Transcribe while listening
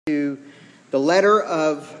To the letter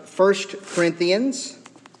of 1 Corinthians.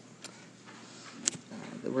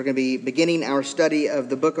 We're going to be beginning our study of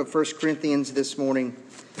the book of 1 Corinthians this morning.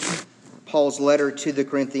 Paul's letter to the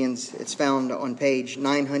Corinthians. It's found on page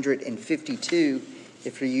 952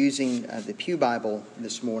 if you're using the Pew Bible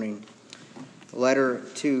this morning. The letter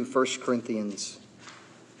to 1 Corinthians.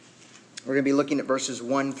 We're going to be looking at verses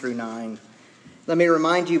 1 through 9. Let me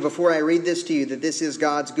remind you before I read this to you that this is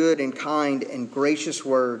God's good and kind and gracious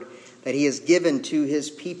word that He has given to His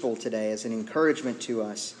people today as an encouragement to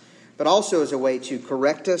us, but also as a way to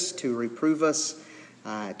correct us, to reprove us,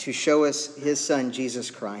 to show us His Son, Jesus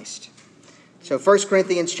Christ. So 1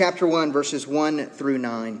 Corinthians chapter 1, verses 1 through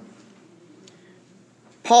 9.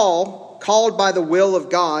 Paul, called by the will of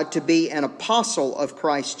God to be an apostle of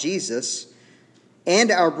Christ Jesus, and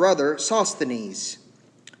our brother Sosthenes,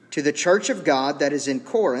 to the church of God that is in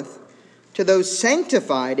Corinth, to those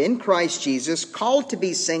sanctified in Christ Jesus, called to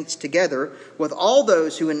be saints together with all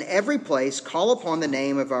those who in every place call upon the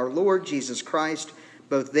name of our Lord Jesus Christ,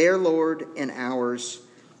 both their Lord and ours.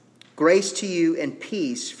 Grace to you and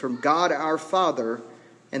peace from God our Father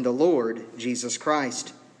and the Lord Jesus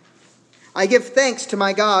Christ. I give thanks to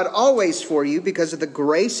my God always for you because of the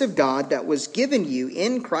grace of God that was given you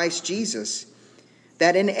in Christ Jesus,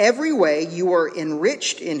 that in every way you are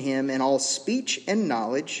enriched in Him in all speech and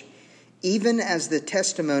knowledge, even as the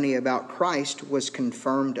testimony about Christ was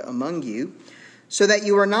confirmed among you, so that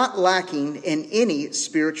you are not lacking in any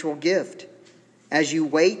spiritual gift, as you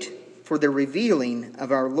wait for the revealing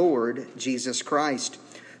of our Lord Jesus Christ,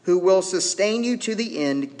 who will sustain you to the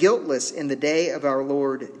end, guiltless in the day of our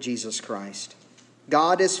Lord Jesus Christ.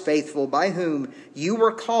 God is faithful, by whom you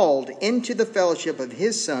were called into the fellowship of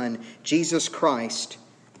His Son, Jesus Christ,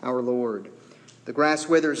 our Lord. The grass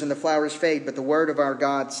withers and the flowers fade, but the word of our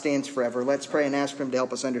God stands forever. Let's pray and ask Him to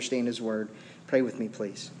help us understand His word. Pray with me,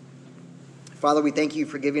 please. Father, we thank you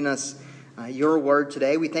for giving us your word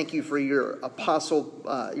today. We thank you for your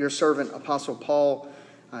apostle, your servant, Apostle Paul,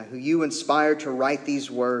 who you inspired to write these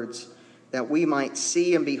words, that we might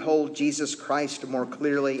see and behold Jesus Christ more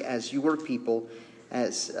clearly as your people,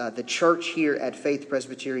 as the church here at Faith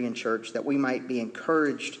Presbyterian Church, that we might be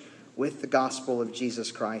encouraged with the gospel of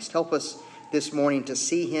Jesus Christ. Help us this morning to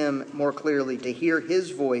see Him more clearly, to hear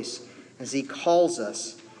His voice as He calls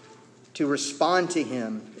us to respond to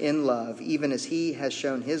Him in love, even as He has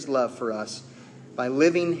shown His love for us by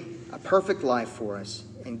living a perfect life for us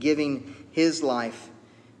and giving His life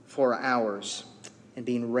for ours and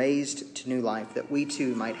being raised to new life, that we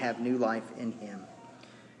too might have new life in Him.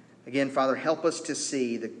 Again, Father, help us to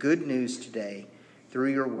see the good news today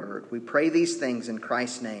through your word. We pray these things in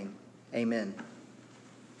Christ's name. Amen.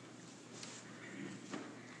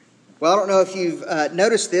 Well, I don't know if you've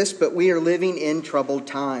noticed this, but we are living in troubled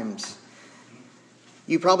times.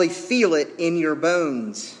 You probably feel it in your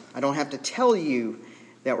bones. I don't have to tell you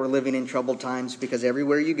that we're living in troubled times because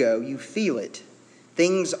everywhere you go, you feel it.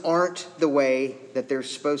 Things aren't the way that they're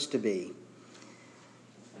supposed to be.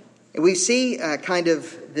 And we see kind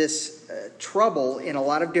of this trouble in a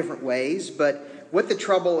lot of different ways, but what the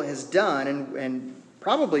trouble has done, and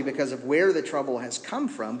probably because of where the trouble has come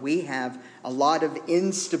from, we have a lot of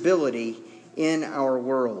instability in our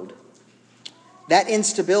world. That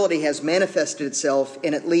instability has manifested itself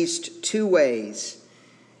in at least two ways.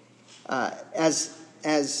 As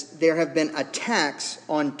there have been attacks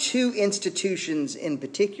on two institutions in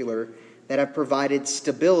particular that have provided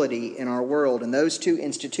stability in our world. And those two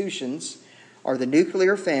institutions are the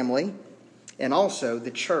nuclear family and also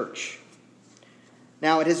the church.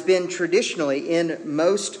 Now, it has been traditionally in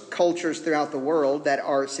most cultures throughout the world that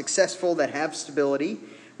are successful, that have stability,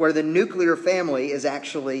 where the nuclear family is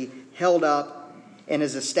actually held up and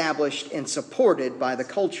is established and supported by the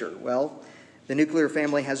culture. Well, the nuclear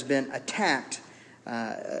family has been attacked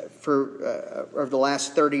for over the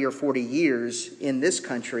last 30 or 40 years in this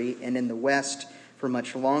country and in the West for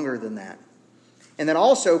much longer than that. And then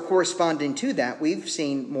also corresponding to that, we've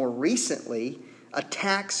seen more recently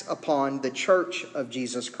attacks upon the Church of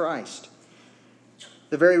Jesus Christ.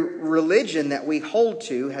 The very religion that we hold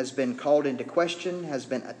to has been called into question, has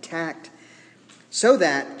been attacked, so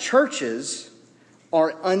that churches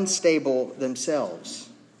are unstable themselves.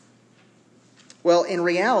 Well, in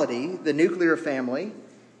reality, the nuclear family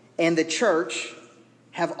and the church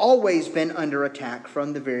have always been under attack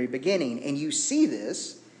from the very beginning. And you see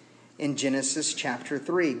this in Genesis chapter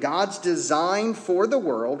 3. God's design for the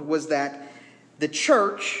world was that the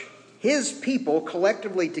church, His people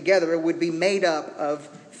collectively together, would be made up of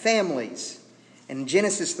families. And in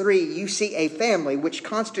Genesis 3, you see a family which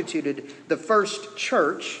constituted the first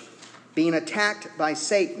church being attacked by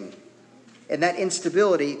Satan. and that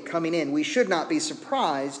instability coming in. We should not be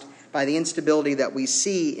surprised by the instability that we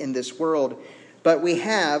see in this world, but we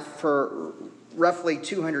have, for roughly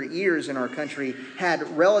 200 years in our country,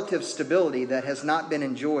 had relative stability that has not been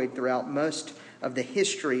enjoyed throughout most of the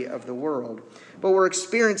history of the world. But we're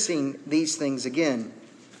experiencing these things again.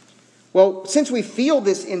 Well, since we feel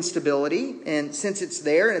this instability, and since it's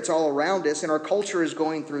there and it's all around us, and our culture is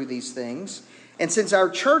going through these things, and since our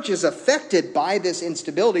church is affected by this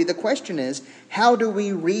instability, the question is, how do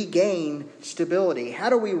we regain stability? How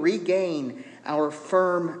do we regain our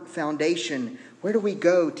firm foundation? Where do we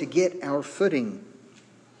go to get our footing?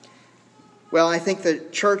 Well, I think the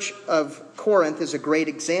church of Corinth is a great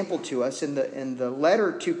example to us. In the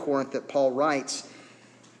letter to Corinth that Paul writes,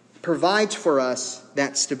 provides for us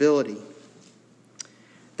that stability.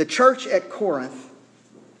 The church at Corinth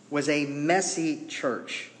was a messy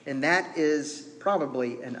church, and that is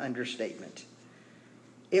probably an understatement.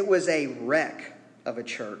 It was a wreck of a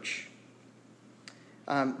church.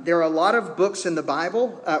 There are a lot of books in the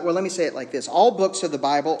Bible. Well, let me say it like this. All books of the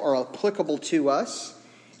Bible are applicable to us,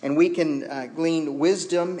 and we can glean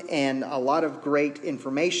wisdom and a lot of great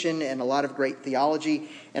information and a lot of great theology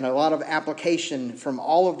and a lot of application from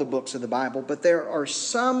all of the books of the Bible. But there are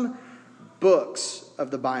some books of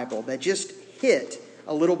the Bible that just hit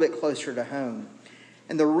a little bit closer to home.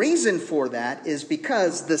 And the reason for that is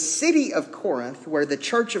because the city of Corinth, where the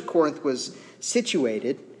church of Corinth was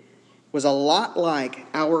situated, was a lot like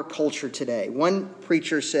our culture today. One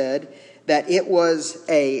preacher said that it was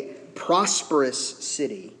a prosperous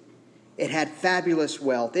city. It had fabulous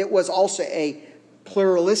wealth. It was also a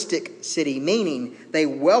pluralistic city, meaning they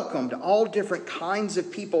welcomed all different kinds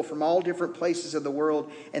of people from all different places of the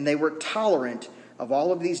world, and they were tolerant of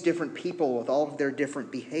all of these different people with all of their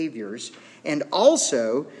different behaviors. And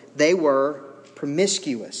also, they were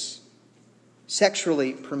promiscuous,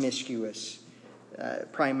 sexually promiscuous,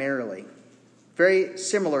 primarily. Very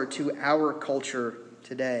similar to our culture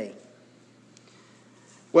today.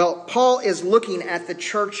 Well, Paul is looking at the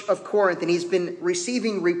church of Corinth, and he's been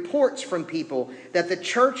receiving reports from people that the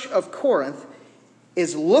church of Corinth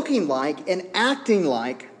is looking like and acting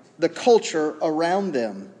like the culture around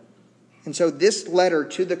them. And so this letter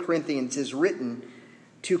to the Corinthians is written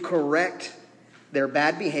to correct their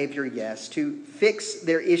bad behavior, yes, to fix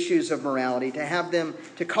their issues of morality, to have them,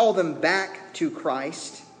 to call them back to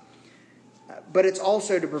Christ. But it's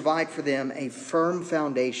also to provide for them a firm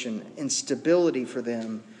foundation and stability for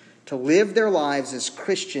them to live their lives as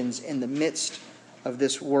Christians in the midst of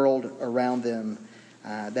this world around them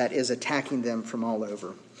that is attacking them from all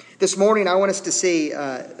over. This morning I want us to see,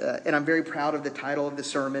 and I'm very proud of the title of the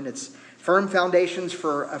sermon, it's Firm Foundations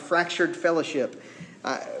for a Fractured Fellowship.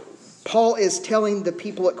 Paul is telling the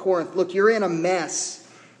people at Corinth, look, you're in a mess.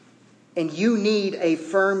 And you need a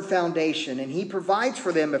firm foundation. And he provides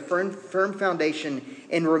for them a firm foundation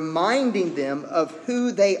in reminding them of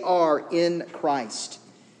who they are in Christ.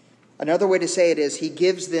 Another way to say it is he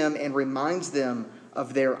gives them and reminds them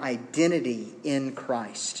of their identity in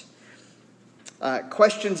Christ.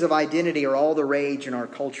 Questions of identity are all the rage in our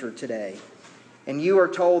culture today. And you are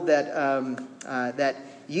told that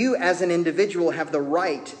you as an individual have the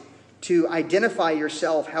right to identify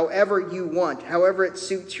yourself however you want, however it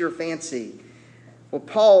suits your fancy. Well,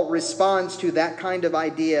 Paul responds to that kind of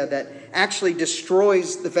idea that actually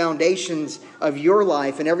destroys the foundations of your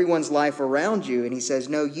life and everyone's life around you. And he says,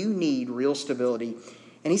 no, you need real stability.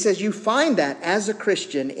 And he says you find that as a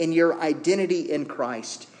Christian in your identity in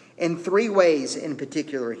Christ in three ways in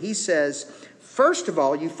particular. He says, first of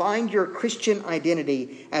all, you find your Christian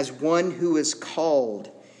identity as one who is called.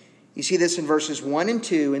 You see this in verses 1 and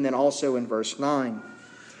 2, and then also in verse 9.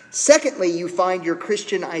 Secondly, you find your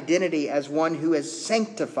Christian identity as one who is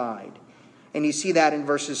sanctified. And you see that in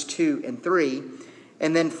verses 2 and 3.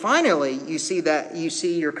 And then finally, you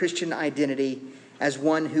see your Christian identity as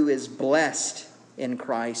one who is blessed in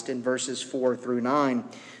Christ in verses 4 through 9.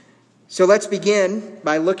 So let's begin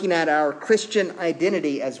by looking at our Christian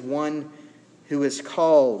identity as one who is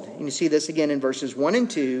called. And you see this again in verses 1 and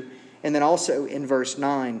 2, and then also in verse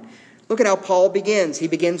 9. Look at how Paul begins. He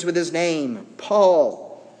begins with his name,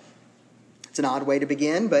 Paul. It's an odd way to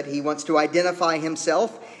begin, but he wants to identify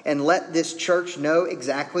himself and let this church know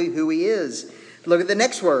exactly who he is. Look at the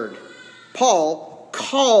next word. Paul,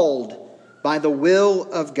 called by the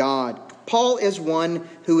will of God. Paul is one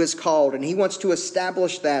who is called, and he wants to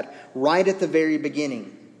establish that right at the very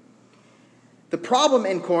beginning. The problem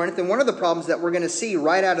in Corinth, and one of the problems that we're going to see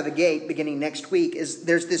right out of the gate beginning next week, is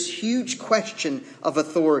there's this huge question of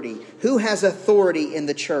authority. Who has authority in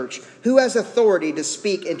the church? Who has authority to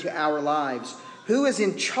speak into our lives? Who is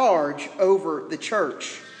in charge over the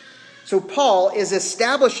church? So Paul is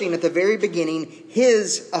establishing at the very beginning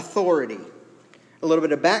his authority. A little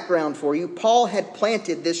bit of background for you. Paul had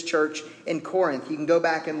planted this church in Corinth. You can go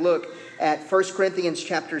back and look at 1 Corinthians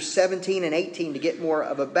chapters 17 and 18 to get more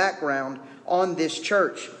of a background on this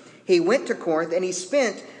church. He went to Corinth and he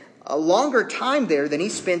spent a longer time there than he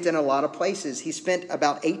spent in a lot of places. He spent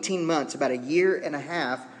about 18 months, about a year and a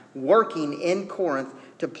half, working in Corinth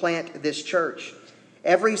to plant this church.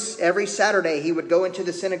 Every Saturday he would go into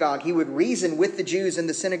the synagogue. He would reason with the Jews in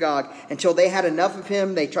the synagogue until they had enough of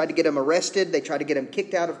him. They tried to get him arrested. They tried to get him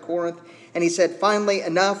kicked out of Corinth. And he said, finally,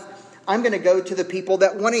 enough. I'm going to go to the people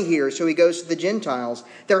that want to hear. So he goes to the Gentiles.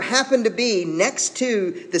 There happened to be next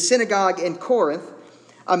to the synagogue in Corinth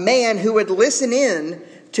a man who would listen in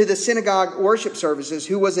to the synagogue worship services,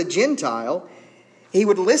 who was a Gentile. He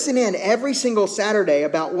would listen in every single Saturday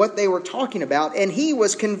about what they were talking about, and he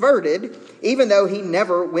was converted, even though he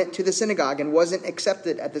never went to the synagogue and wasn't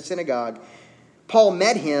accepted at the synagogue. Paul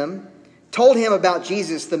met him, told him about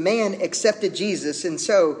Jesus. The man accepted Jesus, and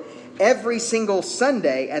so every single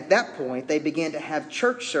Sunday at that point, they began to have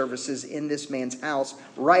church services in this man's house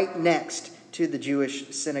right next to the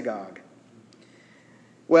Jewish synagogue.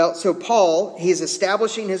 Well, so Paul, he's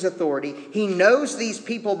establishing his authority. He knows these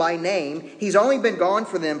people by name. He's only been gone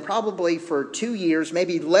for them probably for 2 years,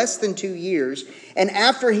 maybe less than 2 years. And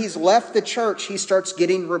after he's left the church, he starts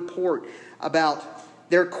getting report about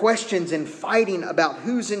their questions and fighting about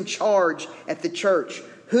who's in charge at the church.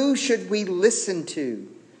 Who should we listen to?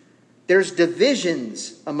 There's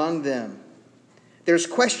divisions among them. There's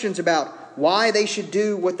questions about why they should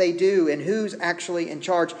do what they do and who's actually in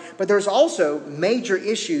charge. But there's also major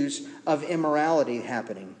issues of immorality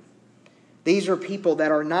happening. These are people that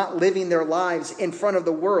are not living their lives in front of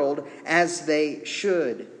the world as they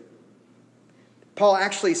should. Paul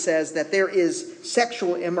actually says that there is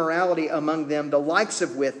sexual immorality among them, the likes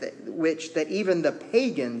of which that even the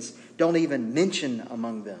pagans don't even mention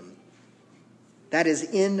among them. That is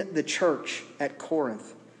in the church at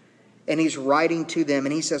Corinth. And he's writing to them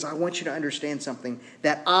and he says, I want you to understand something,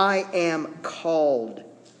 that I am called.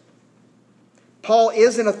 Paul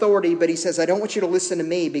is an authority, but he says, I don't want you to listen to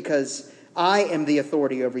me because I am the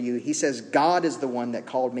authority over you. He says, God is the one that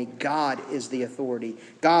called me. God is the authority.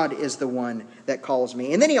 God is the one that calls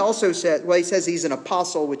me. And then he also said, he says he's an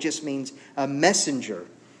apostle, which just means a messenger.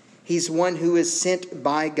 He's one who is sent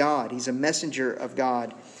by God. He's a messenger of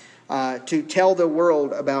God to tell the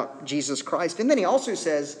world about Jesus Christ. And then he also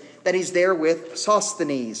says that he's there with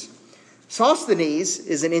Sosthenes. Sosthenes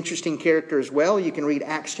is an interesting character as well. You can read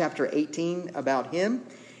Acts chapter 18 about him.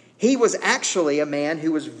 He was actually a man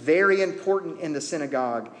who was very important in the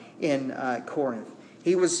synagogue in Corinth.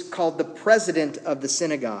 He was called the president of the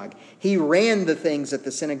synagogue. He ran the things at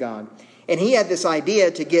the synagogue. And he had this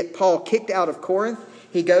idea to get Paul kicked out of Corinth.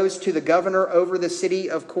 He goes to the governor over the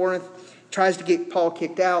city of Corinth, tries to get Paul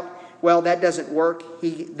kicked out. Well, that doesn't work.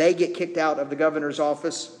 They get kicked out of the governor's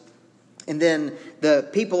office. And then the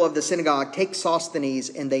people of the synagogue take Sosthenes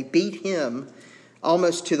and they beat him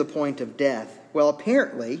almost to the point of death. Well,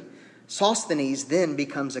 apparently, Sosthenes then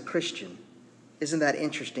becomes a Christian. Isn't that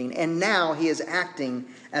interesting? And now he is acting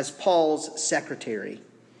as Paul's secretary.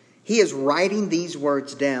 He is writing these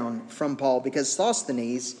words down from Paul because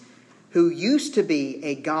Sosthenes, who used to be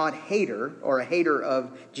a God hater or a hater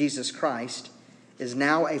of Jesus Christ, is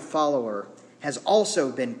now a follower, has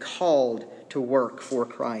also been called to work for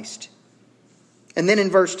Christ. And then in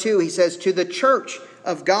verse 2, he says, to the church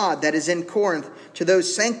of God that is in Corinth, to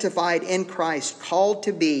those sanctified in Christ, called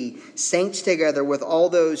to be saints together with all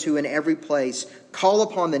those who in every place call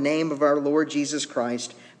upon the name of our Lord Jesus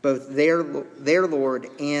Christ, both their Lord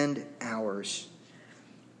and ours.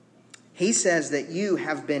 He says that you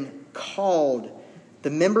have been called, the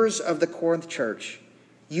members of the Corinth church.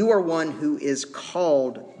 You are one who is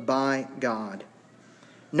called by God.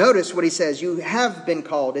 Notice what he says. You have been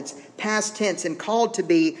called. It's past tense and called to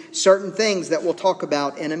be certain things that we'll talk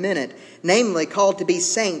about in a minute. Namely, called to be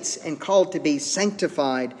saints and called to be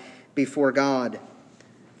sanctified before God.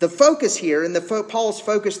 The focus here, and Paul's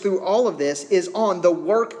focus through all of this, is on the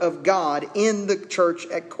work of God in the church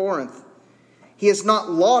at Corinth. He is not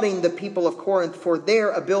lauding the people of Corinth for their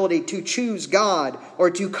ability to choose God or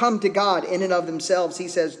to come to God in and of themselves. He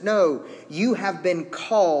says, no, you have been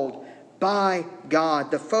called by God.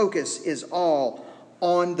 The focus is all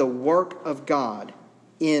on the work of God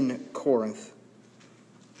in Corinth.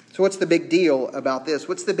 So what's the big deal about this?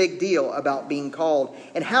 What's the big deal about being called?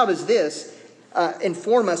 And how does this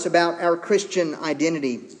inform us about our Christian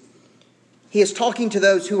identity? He is talking to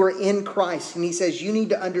those who are in Christ, and he says, you need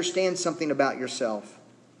to understand something about yourself.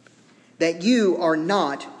 That you are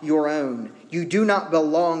not your own. You do not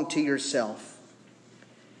belong to yourself.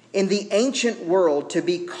 In the ancient world, to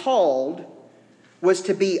be called was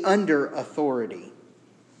to be under authority.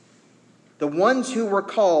 The ones who were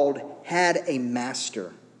called had a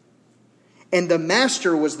master. And the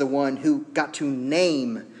master was the one who got to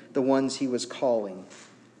name the ones he was calling.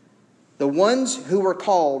 The ones who were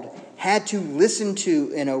called had to listen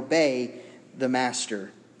to and obey the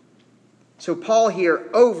master. So Paul here,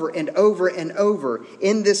 over and over and over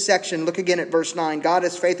in this section, look again at verse 9. God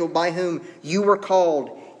is faithful, by whom you were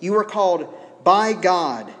called. You were called by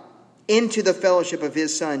God into the fellowship of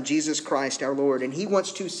his Son, Jesus Christ our Lord. And he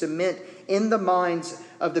wants to cement in the minds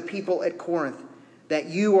of the people at Corinth that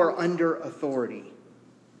you are under authority.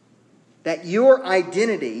 That your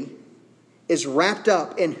identity is wrapped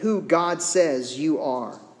up in who God says you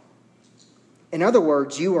are. In other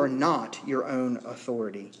words, you are not your own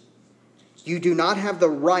authority. You do not have the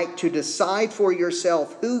right to decide for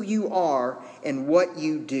yourself who you are and what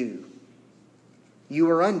you do. You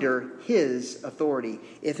are under his authority.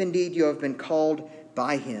 If indeed you have been called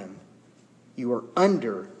by him, you are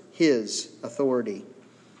under his authority.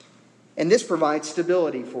 And this provides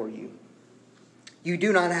stability for you. You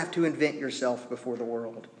do not have to invent yourself before the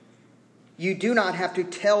world. You do not have to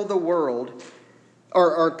tell the world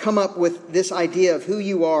or come up with this idea of who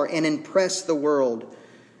you are and impress the world.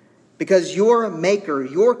 Because your maker,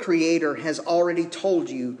 your creator, has already told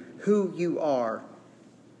you who you are.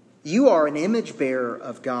 You are an image bearer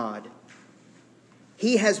of God.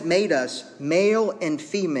 He has made us male and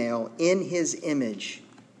female in his image.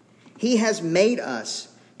 He has made us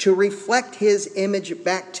to reflect his image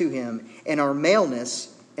back to him in our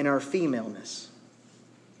maleness and our femaleness.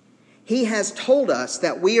 He has told us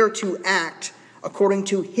that we are to act according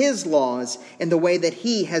to his laws and the way that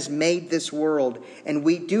he has made this world. And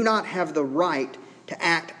we do not have the right to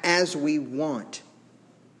act as we want.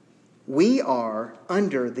 We are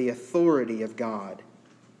under the authority of God.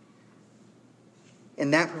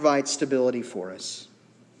 And that provides stability for us.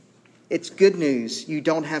 It's good news. You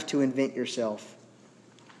don't have to invent yourself.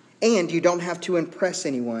 And you don't have to impress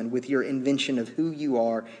anyone with your invention of who you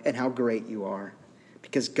are and how great you are.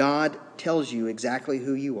 Because God tells you exactly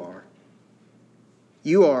who you are.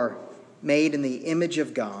 You are made in the image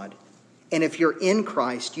of God. And if you're in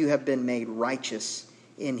Christ, you have been made righteous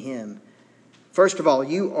in him. First of all,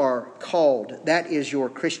 you are called. That is your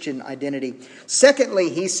Christian identity. Secondly,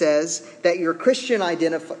 he says that your Christian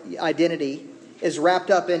identity is wrapped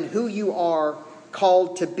up in who you are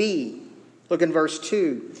called to be. Look in verse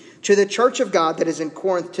 2. To the church of God that is in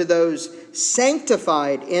Corinth, to those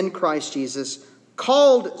sanctified in Christ Jesus,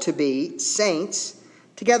 called to be saints,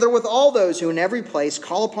 together with all those who in every place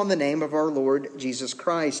call upon the name of our Lord Jesus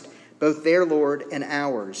Christ, both their Lord and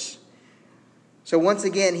ours. So once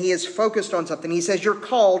again, he is focused on something. He says you're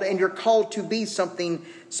called, and you're called to be something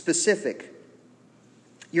specific.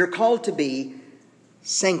 You're called to be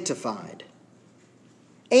sanctified.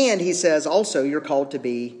 And he says also you're called to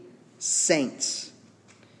be saints.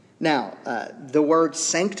 Now, the word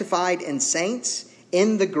sanctified and saints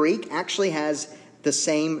in the Greek actually has the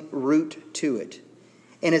same root to it.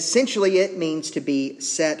 And essentially it means to be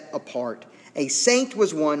set apart. A saint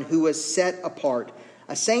was one who was set apart.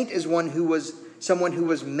 A saint is someone who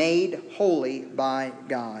was made holy by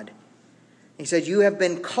God. He said, you have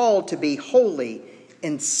been called to be holy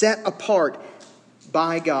and set apart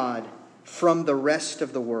by God from the rest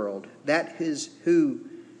of the world. That is who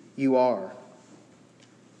you are.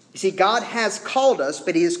 You see, God has called us,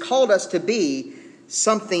 but he has called us to be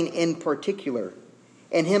something in particular.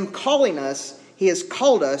 And him calling us, he has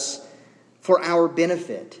called us for our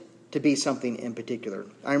benefit to be something in particular.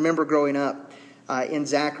 I remember growing up in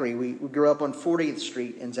Zachary. We grew up on 40th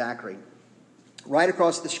Street in Zachary, right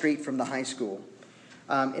across the street from the high school.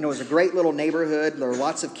 And it was a great little neighborhood. There were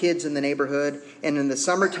lots of kids in the neighborhood. And in the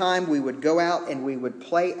summertime, we would go out and we would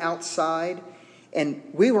play outside. And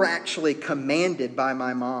we were actually commanded by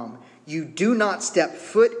my mom, you do not step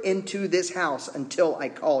foot into this house until I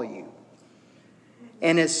call you.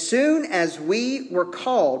 And as soon as we were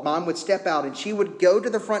called, Mom would step out and she would go to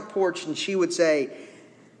the front porch and she would say,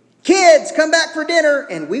 kids, come back for dinner.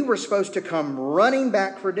 And we were supposed to come running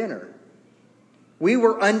back for dinner. We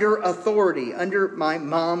were under authority, under my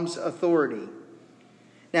mom's authority.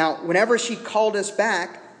 Now, whenever she called us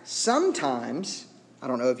back, sometimes, I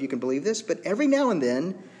don't know if you can believe this, but every now and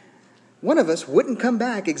then, one of us wouldn't come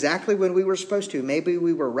back exactly when we were supposed to. Maybe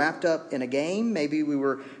we were wrapped up in a game. Maybe we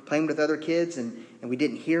were playing with other kids and we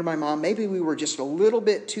didn't hear my mom. Maybe we were just a little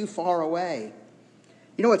bit too far away.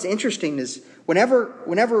 You know what's interesting is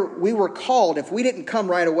whenever we were called, if we didn't come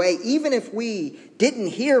right away, even if we didn't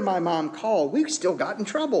hear my mom call, we still got in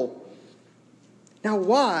trouble. Now,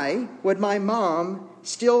 why would my mom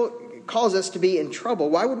still cause us to be in trouble?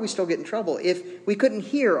 Why would we still get in trouble if we couldn't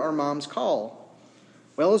hear our mom's call?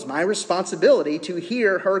 Well, it was my responsibility to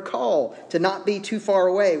hear her call, to not be too far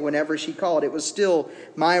away whenever she called. It was still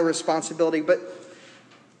my responsibility.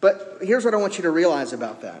 But here's what I want you to realize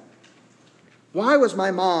about that. Why was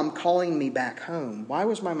my mom calling me back home? Why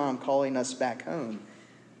was my mom calling us back home?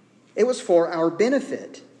 It was for our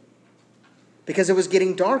benefit. Because it was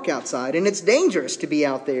getting dark outside, and it's dangerous to be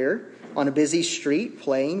out there on a busy street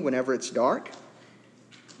playing whenever it's dark.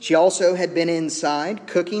 She also had been inside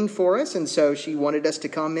cooking for us, and so she wanted us to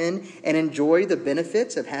come in and enjoy the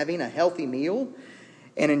benefits of having a healthy meal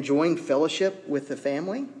and enjoying fellowship with the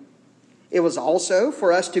family. It was also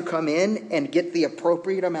for us to come in and get the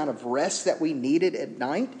appropriate amount of rest that we needed at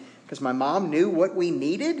night, because my mom knew what we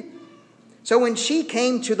needed. So when she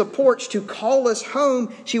came to the porch to call us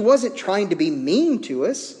home, she wasn't trying to be mean to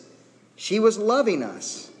us. She was loving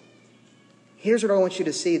us. Here's what I want you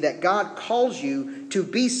to see, that God calls you to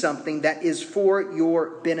be something that is for your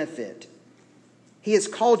benefit. He has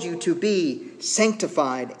called you to be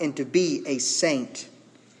sanctified and to be a saint.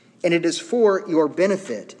 And it is for your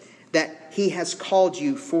benefit that He has called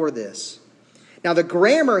you for this. Now, the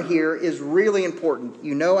grammar here is really important.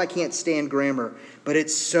 You know I can't stand grammar, but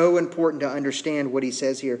it's so important to understand what he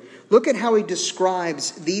says here. Look at how he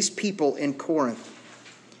describes these people in Corinth.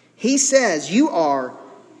 He says, you are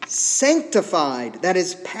sanctified. That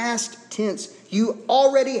is past tense. You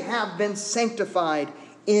already have been sanctified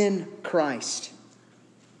in Christ.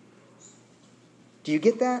 Do you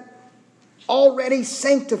get that? Already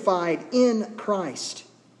sanctified in Christ.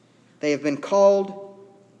 They have been called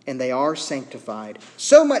and they are sanctified.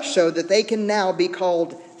 So much so that they can now be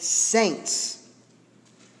called saints.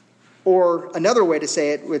 Or another way to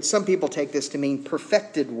say it, some people take this to mean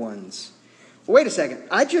perfected ones. Wait a second.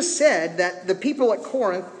 I just said that the people at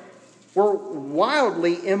Corinth were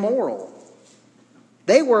wildly immoral.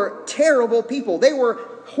 They were terrible people. They were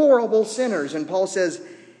horrible sinners. And Paul says,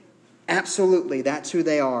 absolutely, that's who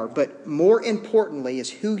they are. But more importantly is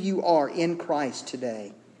who you are in Christ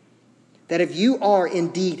today. That if you are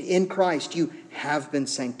indeed in Christ, you have been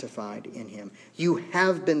sanctified in Him. You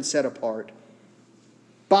have been set apart.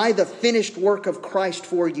 By the finished work of Christ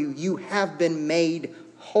for you, you have been made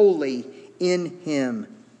holy in Him.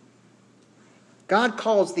 God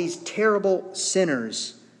calls these terrible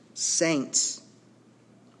sinners saints.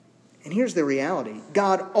 And here's the reality.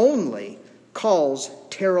 God only calls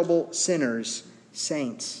terrible sinners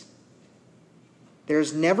saints.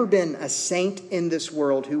 There's never been a saint in this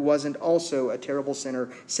world who wasn't also a terrible sinner,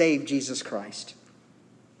 save Jesus Christ.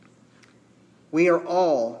 We are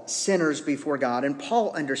all sinners before God, and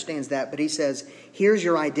Paul understands that, but he says, here's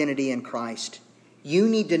your identity in Christ. You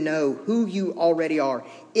need to know who you already are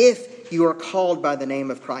if you are called by the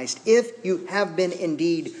name of Christ. If you have been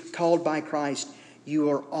indeed called by Christ, you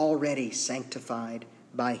are already sanctified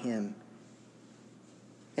by Him.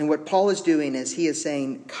 And what Paul is doing is he is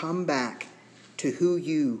saying, come back to who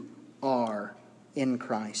you are in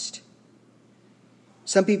Christ.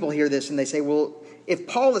 Some people hear this and they say, well, if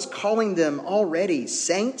Paul is calling them already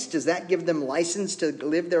saints, does that give them license to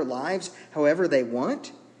live their lives however they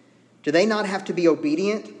want? Do they not have to be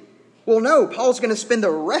obedient? Well, no, Paul's going to spend the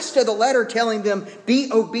rest of the letter telling them, be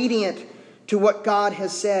obedient to what God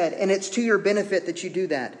has said, and it's to your benefit that you do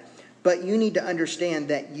that. But you need to understand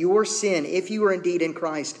that your sin, if you are indeed in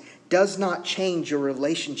Christ, does not change your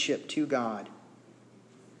relationship to God.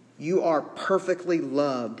 You are perfectly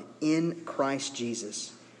loved in Christ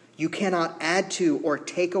Jesus. You cannot add to or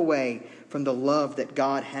take away from the love that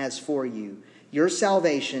God has for you. Your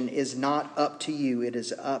salvation is not up to you. It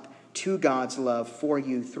is up to God's love for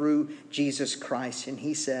you through Jesus Christ. And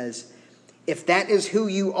he says, if that is who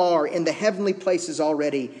you are in the heavenly places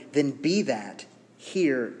already, then be that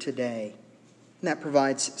here today. And that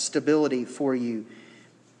provides stability for you.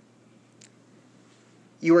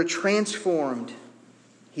 You are transformed,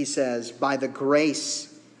 he says, by the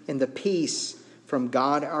grace and the peace from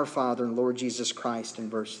God our Father and Lord Jesus Christ in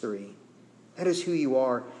verse 3. That is who you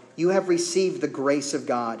are. You have received the grace of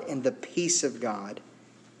God and the peace of God.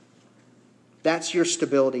 That's your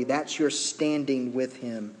stability. That's your standing with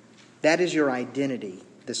Him. That is your identity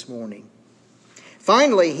this morning.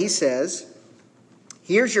 Finally, he says,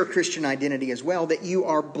 here's your Christian identity as well, that you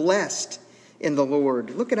are blessed in the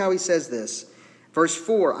Lord. Look at how he says this. Verse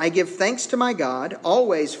 4, I give thanks to my God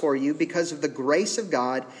always for you because of the grace of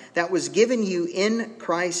God that was given you in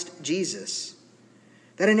Christ Jesus.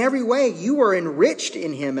 That in every way you are enriched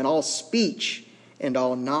in Him in all speech and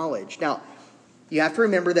all knowledge. Now, you have to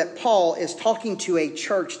remember that Paul is talking to a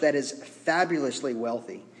church that is fabulously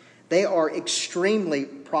wealthy. They are extremely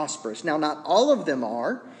prosperous. Now, not all of them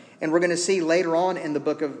are, and we're going to see later on in the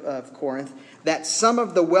book of Corinth that some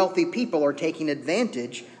of the wealthy people are taking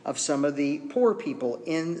advantage of some of the poor people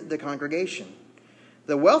in the congregation.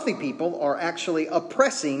 The wealthy people are actually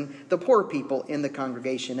oppressing the poor people in the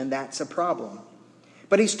congregation, and that's a problem.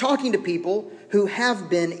 But he's talking to people who have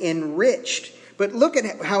been enriched. But look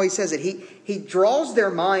at how he says it. He draws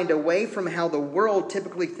their mind away from how the world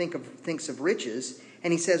typically thinks of riches.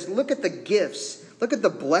 And he says, look at the gifts. Look at the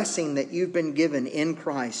blessing that you've been given in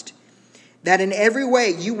Christ. That in every way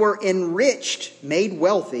you were enriched, made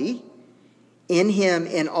wealthy in him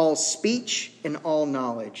in all speech and all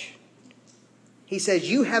knowledge. He says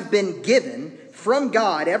you have been given from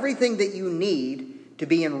God everything that you need to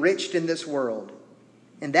be enriched in this world.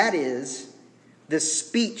 And that is the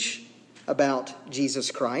speech about Jesus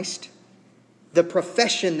Christ, the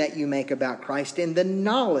profession that you make about Christ, and the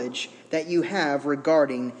knowledge that you have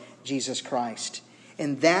regarding Jesus Christ.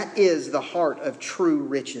 And that is the heart of true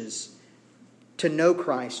riches, to know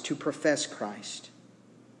Christ, to profess Christ.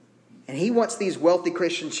 And he wants these wealthy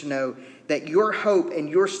Christians to know that your hope and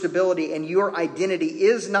your stability and your identity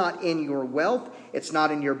is not in your wealth. It's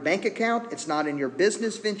not in your bank account. It's not in your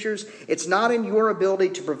business ventures. It's not in your ability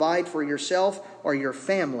to provide for yourself or your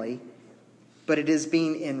family. But it is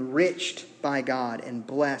being enriched by God and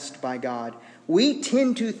blessed by God. We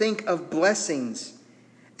tend to think of blessings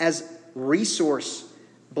as resource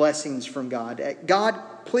blessings from God. God,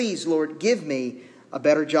 please, Lord, give me a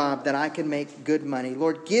better job that I can make good money.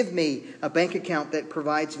 Lord, give me a bank account that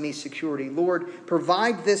provides me security. Lord,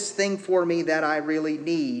 provide this thing for me that I really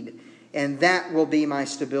need, and that will be my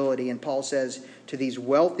stability. And Paul says to these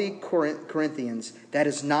wealthy Corinthians, that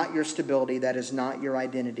is not your stability, that is not your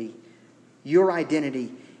identity. Your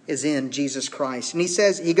identity is in Jesus Christ. And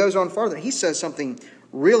he goes on further. He says something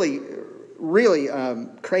really, really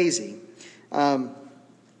crazy.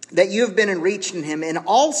 That you have been enriched in him in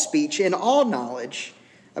all speech, in all knowledge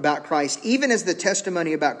about Christ, even as the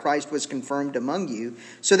testimony about Christ was confirmed among you,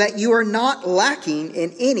 so that you are not lacking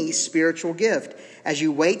in any spiritual gift as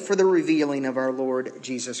you wait for the revealing of our Lord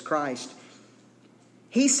Jesus Christ.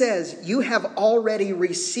 He says you have already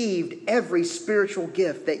received every spiritual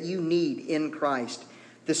gift that you need in Christ.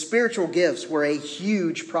 The spiritual gifts were a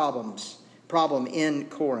huge problem in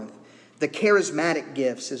Corinth. The charismatic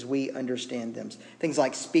gifts as we understand them. Things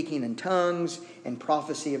like speaking in tongues and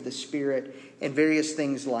prophecy of the Spirit and various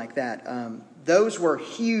things like that. Those were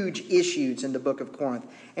huge issues in the book of Corinth.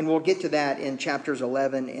 And we'll get to that in chapters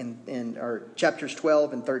 11 or chapters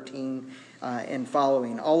 12 and 13 and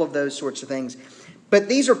following. All of those sorts of things. But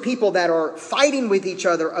these are people that are fighting with each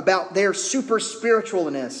other about their super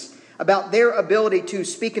spiritualness, about their ability to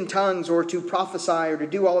speak in tongues or to prophesy or to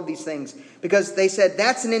do all of these things. Because they said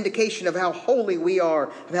that's an indication of how holy we are,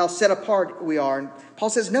 of how set apart we are. And Paul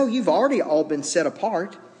says, no, you've already all been set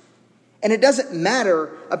apart. And it doesn't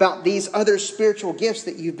matter about these other spiritual gifts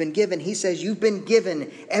that you've been given. He says you've been given,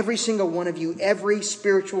 every single one of you, every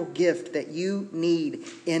spiritual gift that you need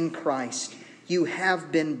in Christ. You have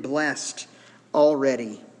been blessed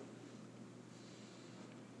already.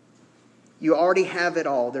 You already have it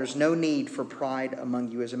all. There's no need for pride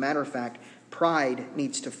among you. As a matter of fact, pride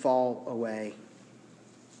needs to fall away.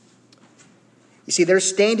 You see, their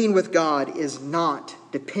standing with God is not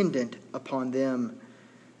dependent upon them.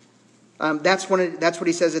 That's what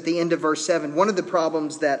he says at the end of verse 7. One of the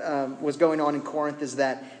problems that was going on in Corinth is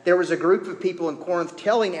that there was a group of people in Corinth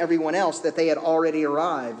telling everyone else that they had already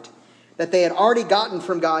arrived, that they had already gotten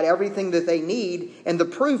from God everything that they need, and the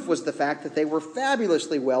proof was the fact that they were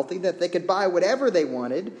fabulously wealthy, that they could buy whatever they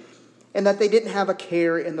wanted, and that they didn't have a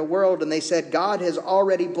care in the world. And they said, God has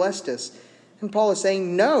already blessed us. And Paul is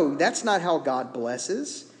saying, no, that's not how God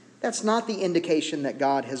blesses. That's not the indication that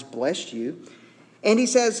God has blessed you. And he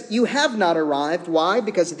says, you have not arrived. Why?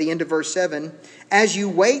 Because at the end of verse 7, as you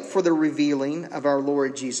wait for the revealing of our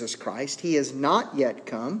Lord Jesus Christ, he has not yet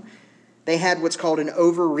come. They had what's called an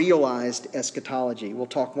over-realized eschatology. We'll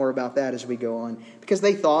talk more about that as we go on. Because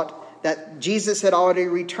they thought that Jesus had already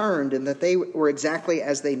returned and that they were exactly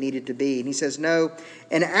as they needed to be. And he says, no.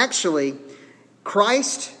 And actually,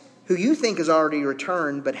 Christ, who you think has already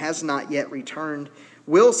returned but has not yet returned,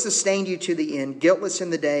 will sustain you to the end, guiltless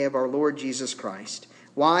in the day of our Lord Jesus Christ.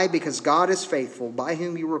 Why? Because God is faithful, by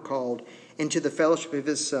whom you were called into the fellowship of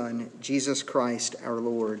his Son, Jesus Christ our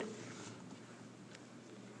Lord.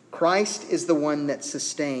 Christ is the one that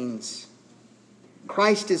sustains.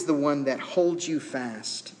 Christ is the one that holds you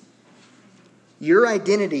fast. Your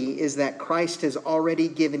identity is that Christ has already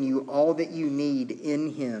given you all that you need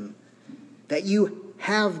in him, that you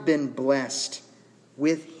have been blessed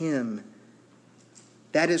with him.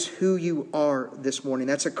 That is who you are this morning.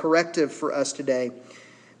 That's a corrective for us today.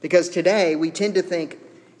 Because today we tend to think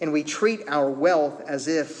and we treat our wealth as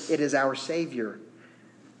if it is our Savior.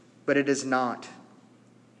 But it is not.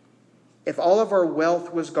 If all of our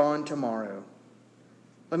wealth was gone tomorrow,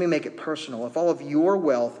 let me make it personal. If all of your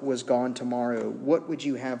wealth was gone tomorrow, what would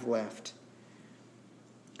you have left?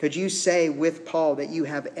 Could you say with Paul that you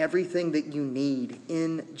have everything that you need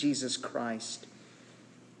in Jesus Christ?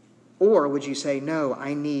 Or would you say, no,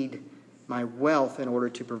 I need my wealth in order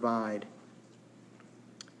to provide?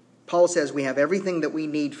 Paul says we have everything that we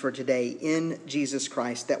need for today in Jesus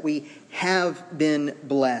Christ, that we have been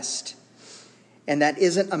blessed. And that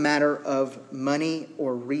isn't a matter of money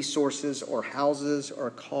or resources or houses or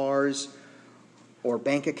cars or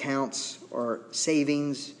bank accounts or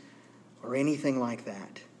savings or anything like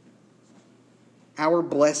that. Our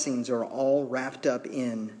blessings are all wrapped up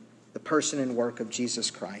in the person and work of Jesus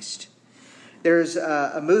Christ. There's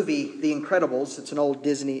a movie, The Incredibles. It's an old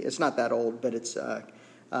Disney. It's not that old, but it's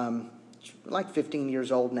like 15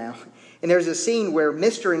 years old now. And there's a scene where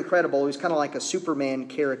Mr. Incredible, who's kind of like a Superman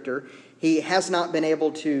character, he has not been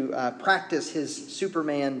able to practice his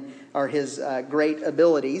Superman or his great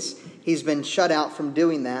abilities. He's been shut out from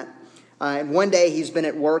doing that. And one day he's been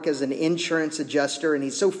at work as an insurance adjuster, and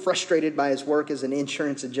he's so frustrated by his work as an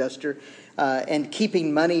insurance adjuster and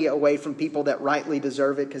keeping money away from people that rightly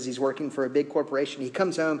deserve it because he's working for a big corporation. He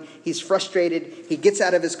comes home, he's frustrated, he gets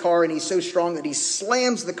out of his car, and he's so strong that he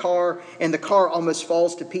slams the car, and the car almost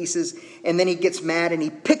falls to pieces. And then he gets mad, and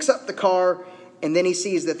he picks up the car, and then he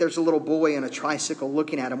sees that there's a little boy on a tricycle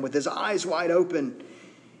looking at him with his eyes wide open.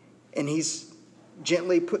 And he's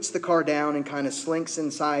gently puts the car down and kind of slinks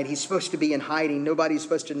inside. He's supposed to be in hiding. Nobody's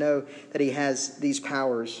supposed to know that he has these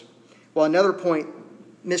powers. Well, another point,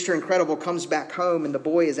 Mr. Incredible comes back home and the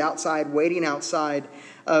boy is outside, waiting outside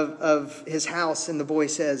of his house. And the boy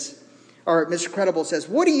says, or Mr. Incredible says,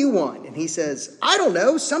 "What do you want?" And he says, "I don't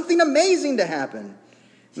know, something amazing to happen."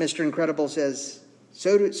 Mr. Incredible says,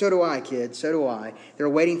 So do I, kid. So do I. They're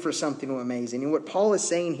waiting for something amazing. And what Paul is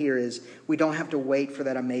saying here is we don't have to wait for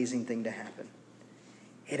that amazing thing to happen.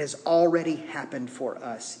 It has already happened for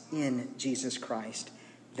us in Jesus Christ.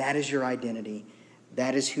 That is your identity.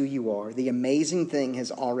 That is who you are. The amazing thing has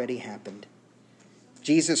already happened.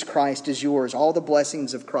 Jesus Christ is yours. All the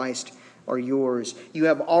blessings of Christ are yours. You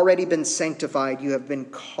have already been sanctified. You have been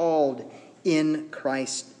called in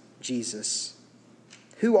Christ Jesus.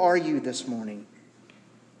 Who are you this morning?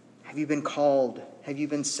 Have you been called? Have you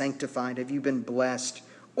been sanctified? Have you been blessed?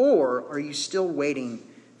 Or are you still waiting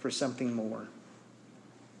for something more?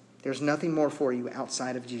 There's nothing more for you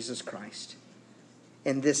outside of Jesus Christ.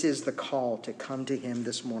 And this is the call to come to Him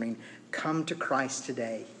this morning. Come to Christ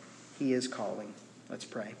today. He is calling. Let's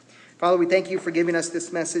pray. Father, we thank you for giving us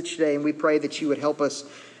this message today, and we pray that you would help us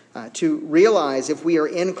to realize if we are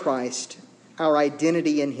in Christ, our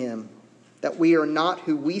identity in Him, that we are not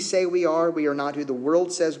who we say we are. We are not who the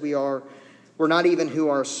world says we are. We're not even who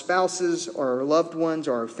our spouses or our loved ones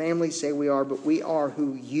or our families say we are, but we are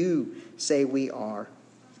who you say we are.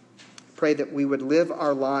 Pray that we would live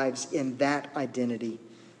our lives in that identity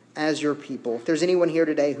as your people. If there's anyone here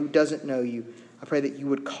today who doesn't know you, I pray that you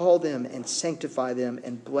would call them and sanctify them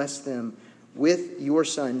and bless them with your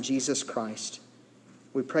Son, Jesus Christ.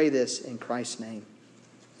 We pray this in Christ's name.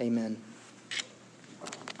 Amen.